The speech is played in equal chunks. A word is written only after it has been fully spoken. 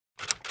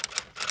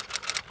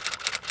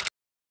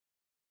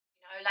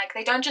Like,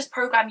 they don't just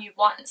program you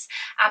once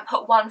and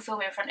put one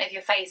film in front of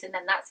your face and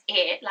then that's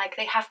it. Like,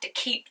 they have to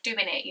keep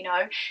doing it, you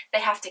know.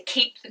 They have to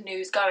keep the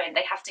news going.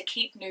 They have to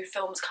keep new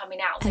films coming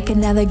out. I can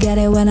never get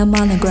it when I'm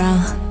on the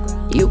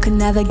ground. You can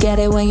never get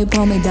it when you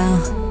pull me down.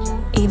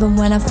 Even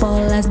when I fall,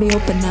 let's be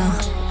open now.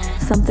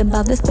 Something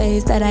about the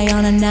space that I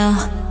honor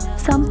now.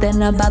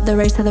 Something about the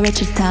race to the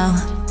richest town.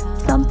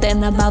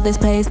 Something about this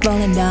place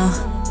rolling down.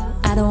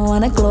 I don't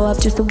wanna glow up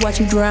just to watch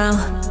you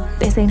drown.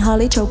 This ain't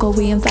Holly Choco,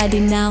 we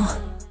invited now.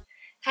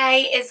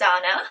 Hey, it's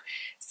Xana.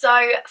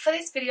 So for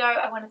this video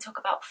I want to talk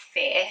about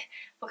fear,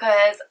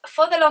 because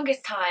for the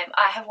longest time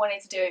I have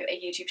wanted to do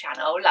a YouTube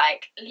channel.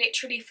 Like,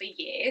 literally for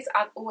years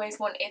I've always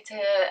wanted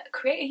to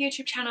create a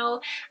YouTube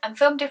channel and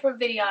film different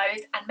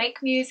videos and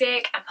make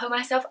music and put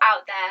myself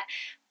out there.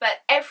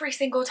 But every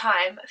single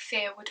time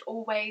fear would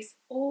always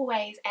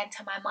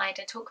enter my mind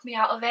and talk me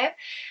out of it.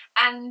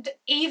 And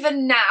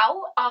even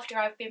now, after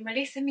I've been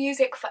releasing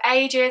music for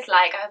ages,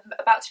 like I'm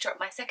about to drop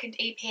my second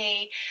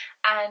EP,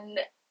 and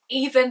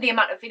even the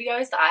amount of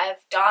videos that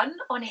I've done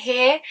on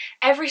here,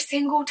 every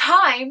single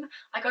time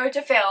I go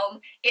to film,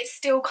 it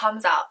still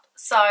comes up.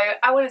 So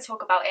I want to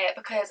talk about it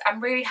because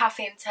I'm really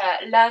having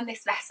to learn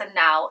this lesson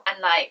now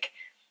and like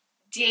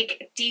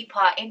dig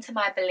deeper into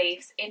my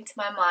beliefs, into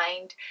my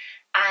mind,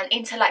 and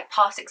into like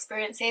past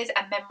experiences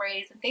and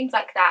memories and things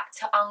like that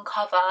to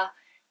uncover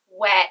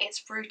where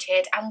it's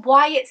rooted and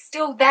why it's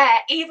still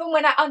there. Even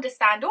when I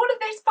understand all of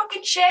this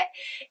fucking shit,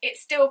 it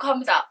still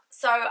comes up.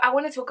 So I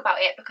want to talk about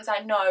it because I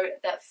know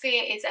that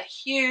fear is a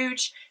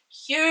huge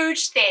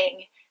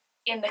thing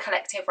in the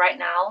collective right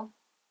now,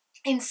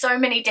 in so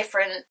many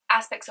different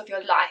aspects of your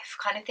life,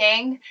 kind of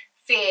thing.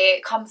 Fear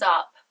comes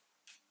up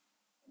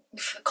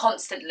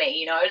constantly,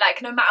 you know,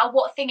 like no matter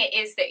what thing it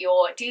is that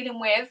you're dealing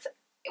with,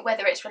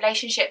 whether it's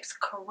relationships,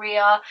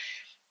 career,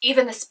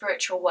 even the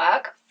spiritual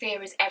work,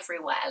 fear is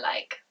everywhere.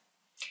 Like,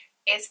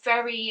 it's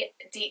very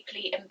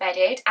deeply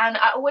embedded. And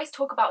I always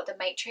talk about the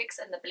matrix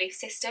and the belief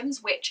systems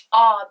which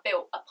are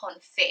built upon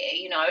fear,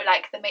 you know,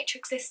 like the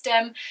matrix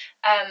system,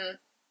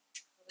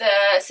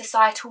 the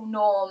societal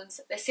norms,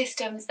 the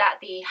systems that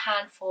the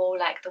handful,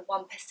 like the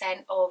 1%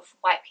 of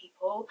white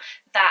people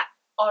that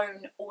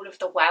own all of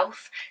the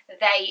wealth,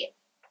 they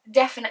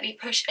definitely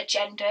push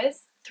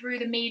agendas through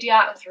the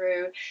media and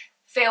through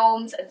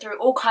films and through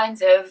all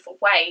kinds of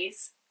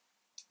ways.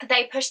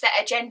 They push their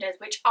agendas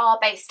which are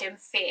based in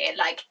fear.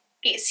 Like,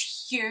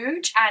 it's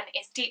huge and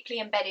it's deeply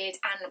embedded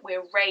and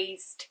we're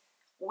raised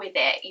with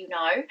it, you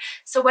know.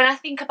 So when I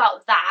think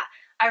about that,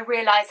 I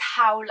realise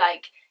how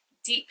like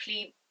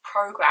deeply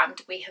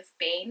programmed we have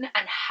been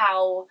and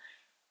how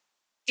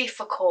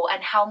difficult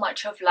and how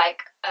much of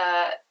like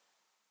a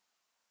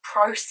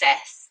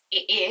process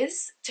it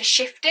is to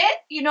shift it,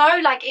 you know.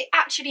 Like, it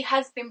actually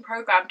has been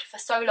programmed for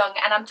so long,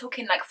 and I'm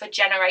talking like for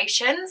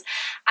generations.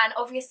 And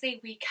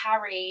obviously we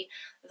carry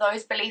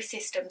those belief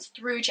systems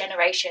through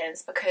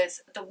generations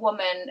because the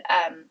woman,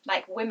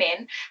 like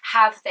women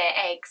have their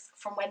eggs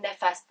from when they're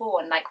first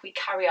born. Like, we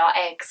carry our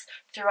eggs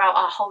throughout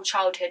our whole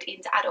childhood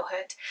into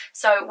adulthood.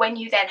 So when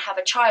you then have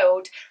a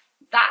child,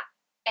 that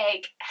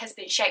egg has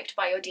been shaped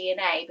by your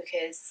DNA,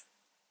 because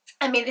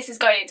I mean, this is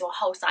going into a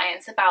whole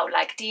science about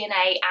like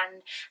DNA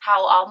and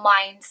how our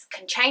minds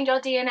can change our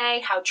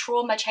DNA, how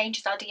trauma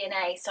changes our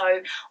DNA.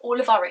 So all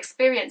of our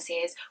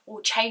experiences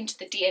will change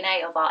the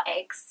DNA of our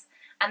eggs.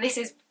 And this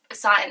is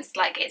science,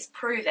 like, it's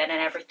proven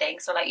and everything.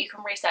 So like, you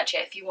can research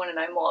it if you want to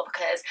know more,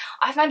 because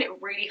I find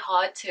it really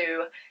hard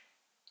to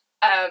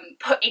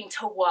put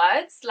into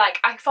words. Like,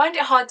 I find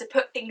it hard to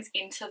put things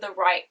into the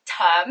right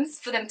terms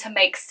for them to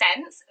make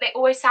sense. They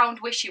always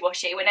sound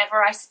wishy-washy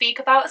whenever I speak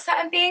about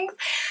certain things.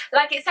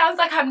 Like, it sounds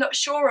like I'm not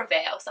sure of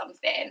it or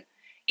something,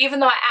 even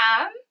though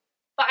I am.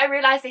 But I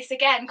realise this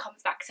again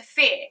comes back to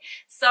fear.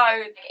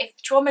 So if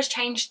trauma's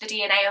changed the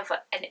DNA of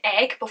an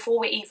egg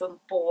before we're even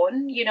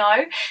born, you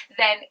know,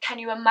 then can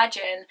you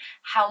imagine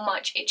how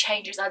much it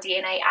changes our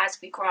DNA as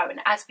we grow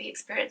and as we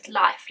experience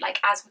life? Like,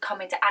 as we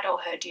come into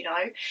adulthood, you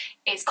know,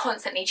 it's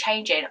constantly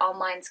changing. Our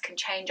minds can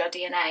change our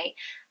DNA,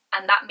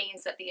 and that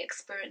means that the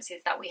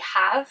experiences that we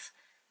have,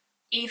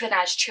 even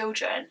as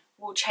children,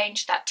 will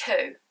change that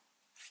too.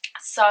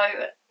 So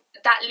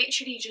that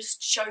literally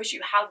just shows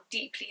you how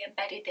deeply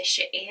embedded this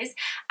shit is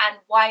and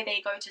why they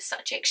go to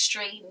such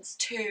extremes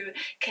to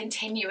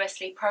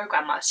continuously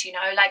program us, you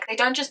know. Like, they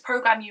don't just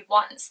program you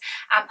once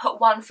and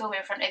put one film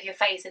in front of your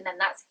face and then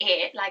that's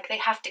it. Like, they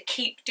have to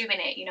keep doing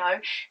it, you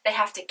know. They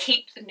have to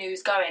keep the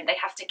news going. They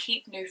have to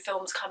keep new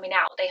films coming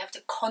out. They have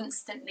to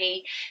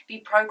constantly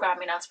be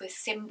programming us with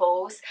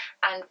symbols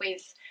and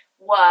with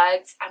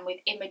words and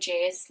with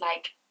images.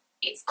 Like,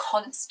 it's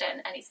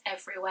constant and it's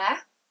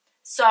everywhere.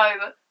 So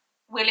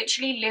we're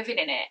literally living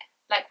in it.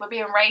 Like, we're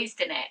being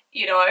raised in it,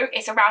 you know.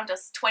 It's around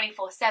us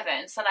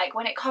 24/7. So like,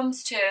 when it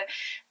comes to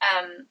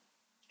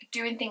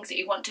doing things that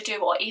you want to do,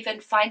 or even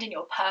finding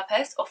your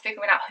purpose, or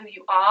figuring out who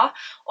you are,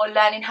 or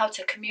learning how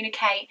to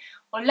communicate,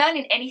 or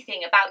learning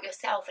anything about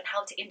yourself and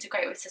how to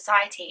integrate with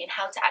society and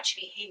how to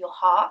actually hear your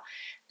heart,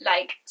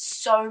 like,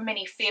 so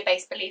many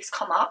fear-based beliefs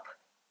come up.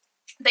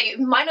 that you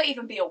might not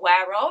even be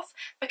aware of,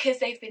 because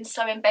they've been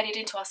so embedded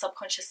into our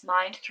subconscious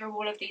mind through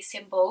all of these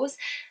symbols.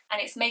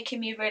 And it's making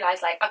me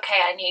realize, like,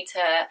 okay, I need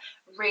to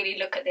really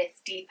look at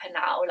this deeper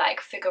now, like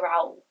figure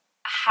out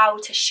how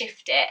to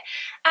shift it.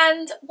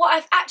 And what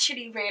I've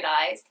actually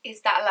realized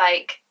is that,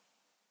 like,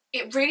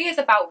 it really is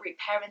about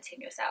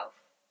reparenting yourself,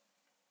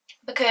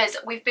 because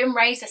we've been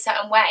raised a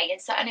certain way in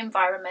certain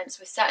environments,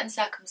 with certain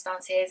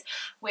circumstances,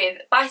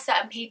 by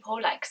certain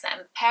people, like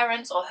certain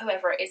parents or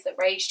whoever it is that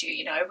raised you.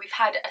 You know, we've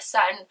had a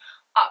certain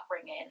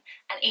upbringing,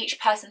 and each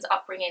person's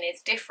upbringing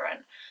is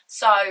different.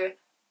 So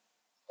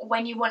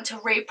when you want to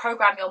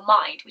reprogram your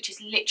mind, which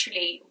is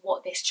literally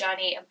what this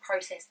journey and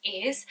process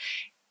is,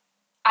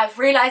 I've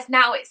realised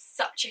now it's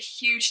such a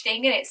huge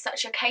thing, and it's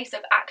such a case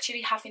of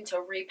actually having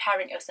to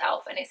reparent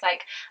yourself. And it's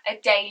like a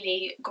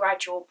daily,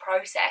 gradual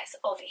process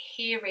of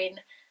hearing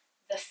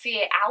the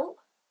fear out,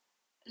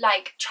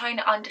 like trying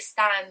to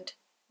understand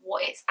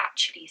what it's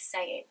actually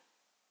saying.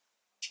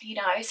 You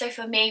know, so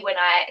for me, when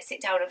I sit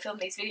down and film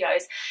these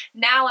videos,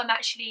 now I'm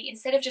actually,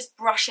 instead of just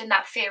brushing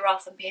that fear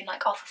off and being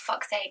like, oh, for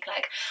fuck's sake,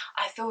 like,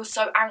 I feel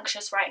so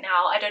anxious right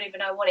now, I don't even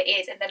know what it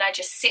is, and then I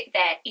just sit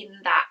there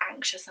in that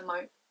anxious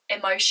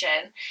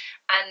emotion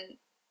and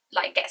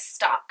like get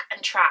stuck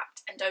and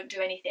trapped and don't do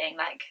anything.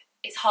 Like,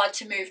 it's hard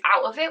to move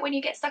out of it when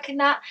you get stuck in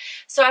that.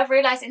 So I've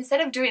realized,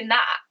 instead of doing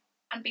that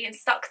and being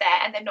stuck there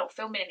and then not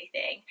filming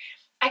anything,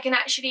 I can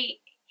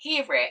actually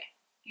hear it,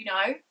 you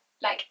know,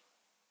 like,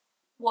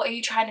 what are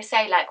you trying to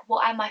say? Like,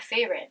 what am I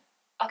fearing?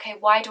 Okay,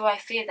 why do I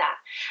fear that?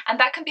 And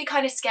that can be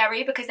kind of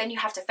scary, because then you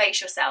have to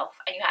face yourself,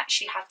 and you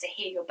actually have to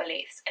hear your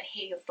beliefs and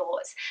hear your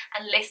thoughts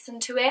and listen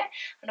to it.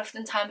 And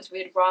oftentimes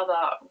we'd rather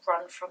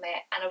run from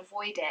it and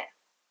avoid it.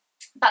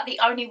 But the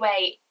only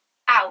way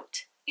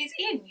out is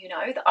in, you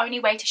know. The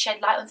only way to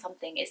shed light on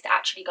something is to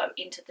actually go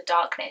into the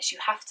darkness. You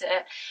have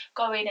to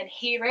go in and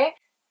hear it.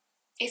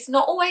 It's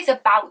not always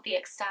about the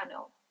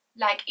external.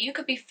 Like, you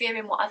could be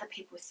fearing what other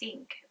people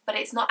think, but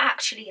it's not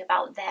actually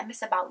about them,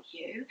 it's about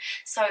you.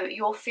 So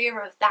your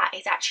fear of that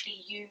is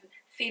actually you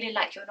feeling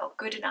like you're not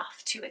good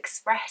enough to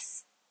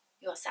express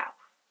yourself,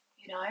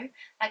 you know?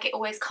 Like, it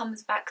always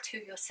comes back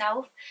to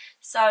yourself.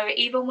 So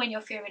even when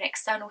you're fearing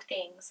external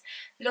things,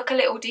 look a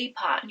little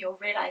deeper and you'll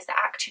realise that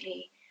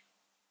actually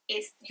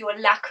it's your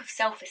lack of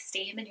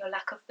self-esteem and your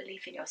lack of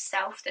belief in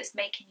yourself that's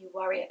making you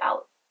worry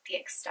about the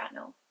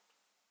external.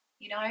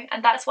 You know,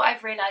 and that's what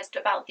I've realised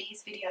about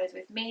these videos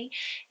with me,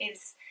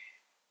 is,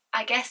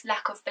 I guess,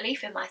 lack of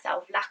belief in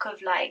myself, lack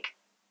of, like,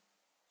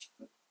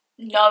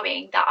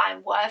 knowing that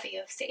I'm worthy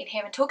of sitting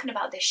here and talking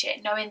about this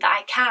shit, knowing that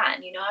I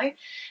can, you know,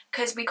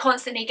 because we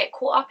constantly get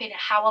caught up in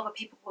how other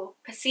people will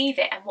perceive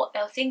it and what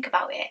they'll think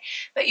about it.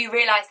 But you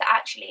realise that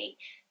actually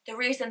the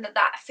reason that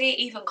that fear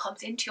even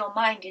comes into your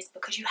mind is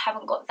because you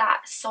haven't got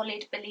that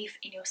solid belief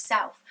in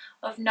yourself,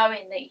 of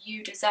knowing that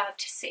you deserve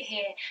to sit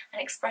here and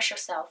express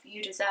yourself.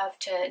 You deserve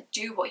to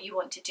do what you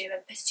want to do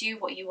and pursue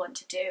what you want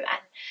to do,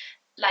 and,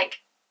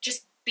 like,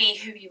 just be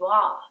who you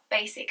are,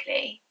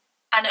 basically.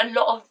 And a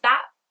lot of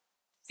that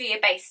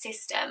fear-based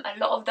system, a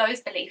lot of those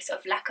beliefs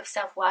of lack of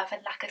self-worth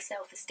and lack of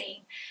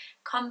self-esteem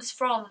comes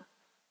from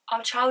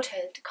our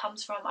childhood,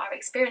 comes from our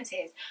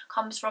experiences,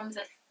 comes from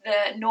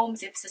the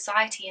norms of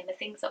society and the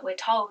things that we're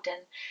told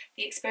and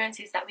the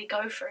experiences that we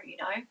go through, you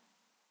know.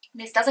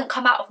 This doesn't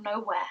come out of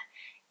nowhere.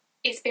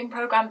 It's been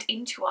programmed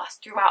into us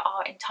throughout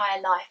our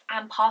entire life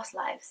and past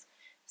lives.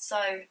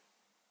 So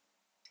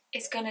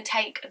it's going to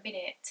take a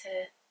minute to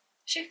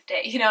shift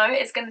it, you know.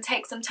 It's going to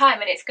take some time,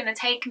 and it's going to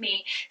take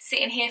me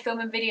sitting here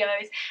filming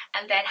videos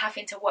and then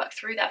having to work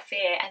through that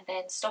fear and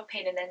then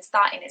stopping and then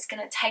starting. It's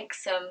going to take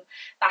some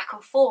back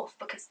and forth,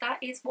 because that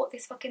is what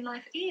this fucking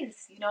life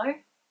is, you know.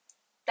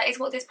 That is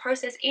what this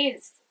process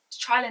is. It's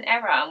trial and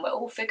error, and we're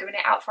all figuring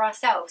it out for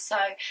ourselves. So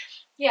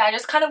yeah, I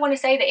just kind of want to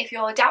say that if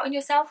you're doubting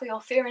yourself or you're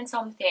fearing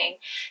something,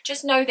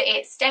 just know that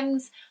it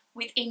stems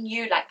within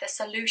you. Like, the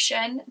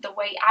solution, the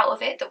way out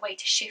of it, the way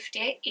to shift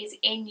it is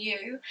in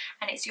you,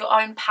 and it's your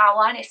own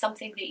power, and it's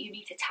something that you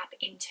need to tap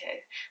into.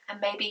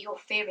 And maybe you're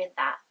fearing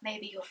that.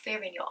 Maybe you're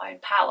fearing your own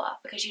power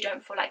because you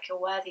don't feel like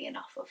you're worthy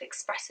enough of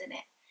expressing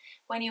it,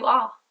 when you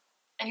are.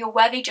 And you're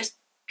worthy just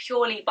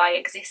purely by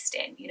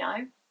existing, you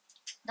know.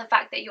 The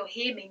fact that you're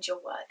here means you're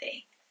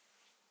worthy,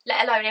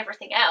 let alone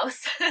everything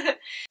else.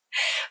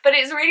 But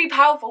it's really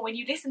powerful when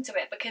you listen to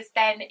it, because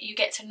then you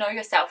get to know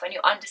yourself and you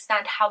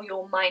understand how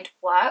your mind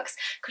works,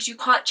 because you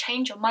can't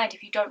change your mind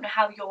if you don't know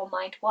how your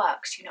mind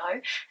works, you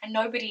know. And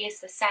nobody is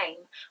the same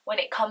when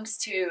it comes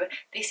to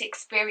this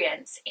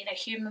experience in a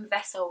human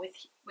vessel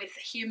with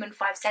human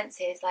five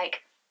senses.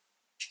 Like,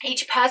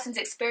 each person's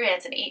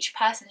experience and each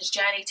person's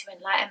journey to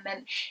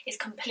enlightenment is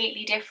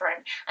completely different,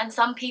 and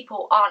some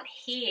people aren't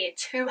here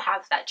to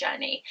have that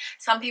journey.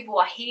 Some people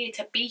are here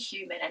to be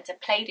human and to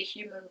play the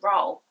human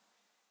role,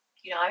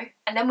 you know.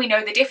 And then we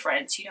know the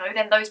difference, you know.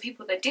 Then those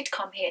people that did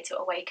come here to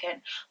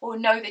awaken will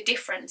know the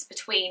difference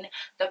between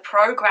the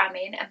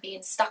programming and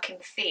being stuck in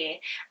fear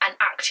and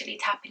actually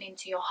tapping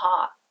into your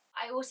heart.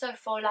 I also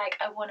feel like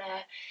I want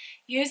to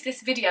use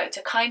this video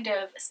to kind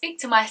of speak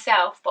to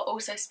myself, but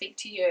also speak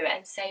to you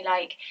and say,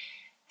 like,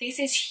 this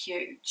is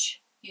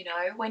huge, you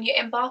know. When you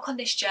embark on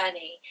this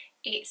journey,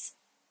 it's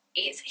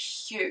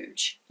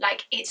huge.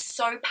 Like, it's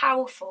so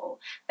powerful,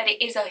 but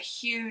it is a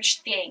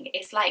huge thing.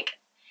 It's like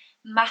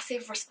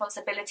massive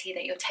responsibility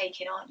that you're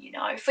taking on, you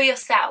know, for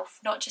yourself,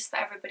 not just for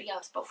everybody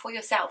else, but for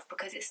yourself,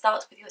 because it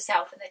starts with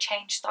yourself and the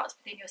change starts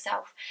within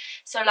yourself.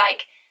 So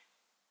like,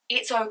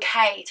 it's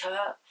okay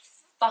to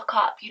fuck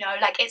up, you know,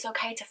 like, it's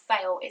okay to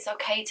fail, it's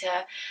okay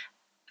to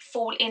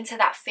fall into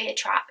that fear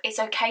trap, it's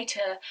okay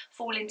to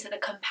fall into the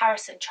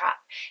comparison trap,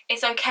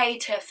 it's okay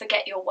to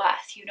forget your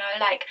worth, you know.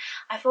 Like,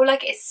 I feel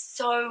like it's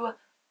so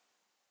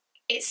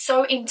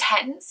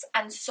intense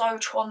and so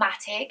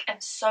traumatic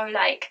and so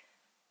like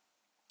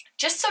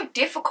just so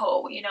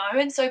difficult, you know,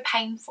 and so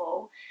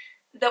painful,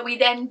 that we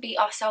then beat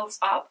ourselves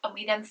up and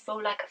we then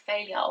feel like a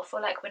failure, or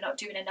feel like we're not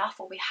doing enough,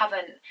 or we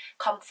haven't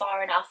come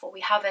far enough, or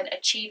we haven't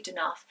achieved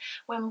enough,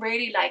 when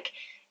really, like,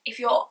 if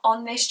you're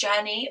on this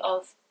journey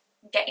of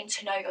getting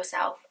to know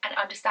yourself and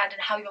understanding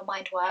how your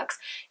mind works,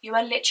 you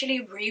are literally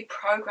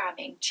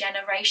reprogramming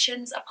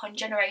generations upon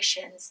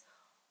generations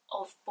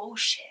of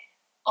bullshit,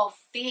 of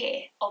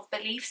fear, of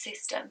belief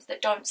systems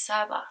that don't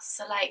serve us.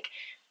 So like,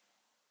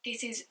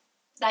 this is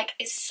like,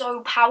 it's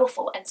so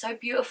powerful and so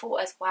beautiful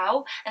as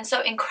well, and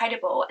so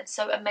incredible and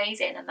so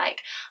amazing. And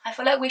like, I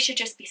feel like we should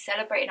just be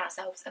celebrating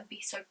ourselves and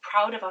be so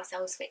proud of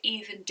ourselves for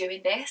even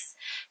doing this,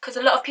 because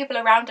a lot of people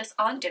around us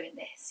aren't doing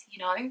this, you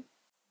know.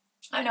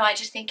 I don't know, I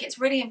just think it's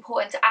really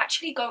important to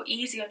actually go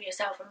easy on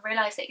yourself and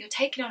realise that you're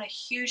taking on a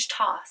huge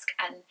task,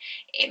 and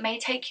it may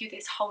take you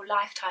this whole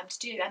lifetime to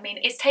do. I mean,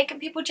 it's taken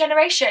people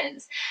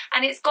generations,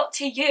 and it's got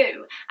to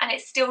you and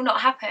it's still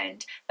not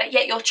happened, but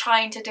yet you're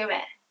trying to do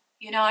it,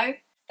 you know.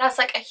 That's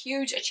like a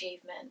huge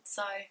achievement.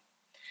 So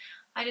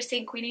I just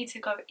think we need to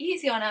go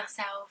easy on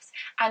ourselves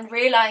and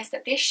realise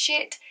that this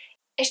shit,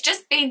 it's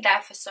just been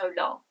there for so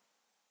long,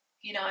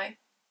 you know,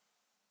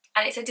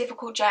 and it's a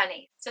difficult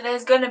journey. So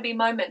there's going to be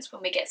moments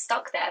when we get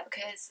stuck there,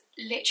 because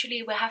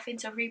literally we're having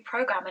to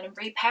reprogram and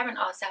reparent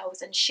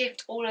ourselves and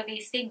shift all of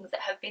these things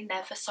that have been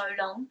there for so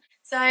long.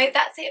 So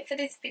that's it for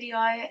this video.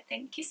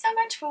 Thank you so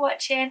much for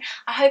watching.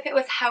 I hope it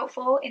was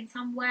helpful in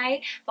some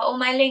way, but all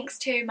my links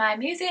to my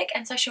music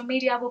and social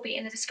media will be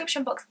in the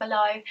description box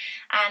below,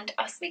 and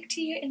I'll speak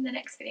to you in the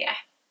next video.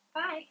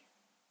 Bye.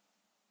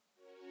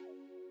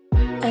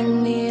 I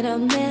need a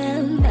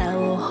man that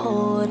will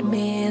hold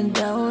me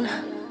down.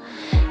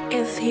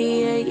 If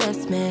he a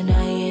yes man,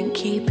 I ain't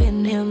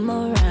keeping him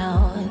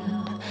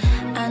around.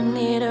 I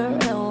need a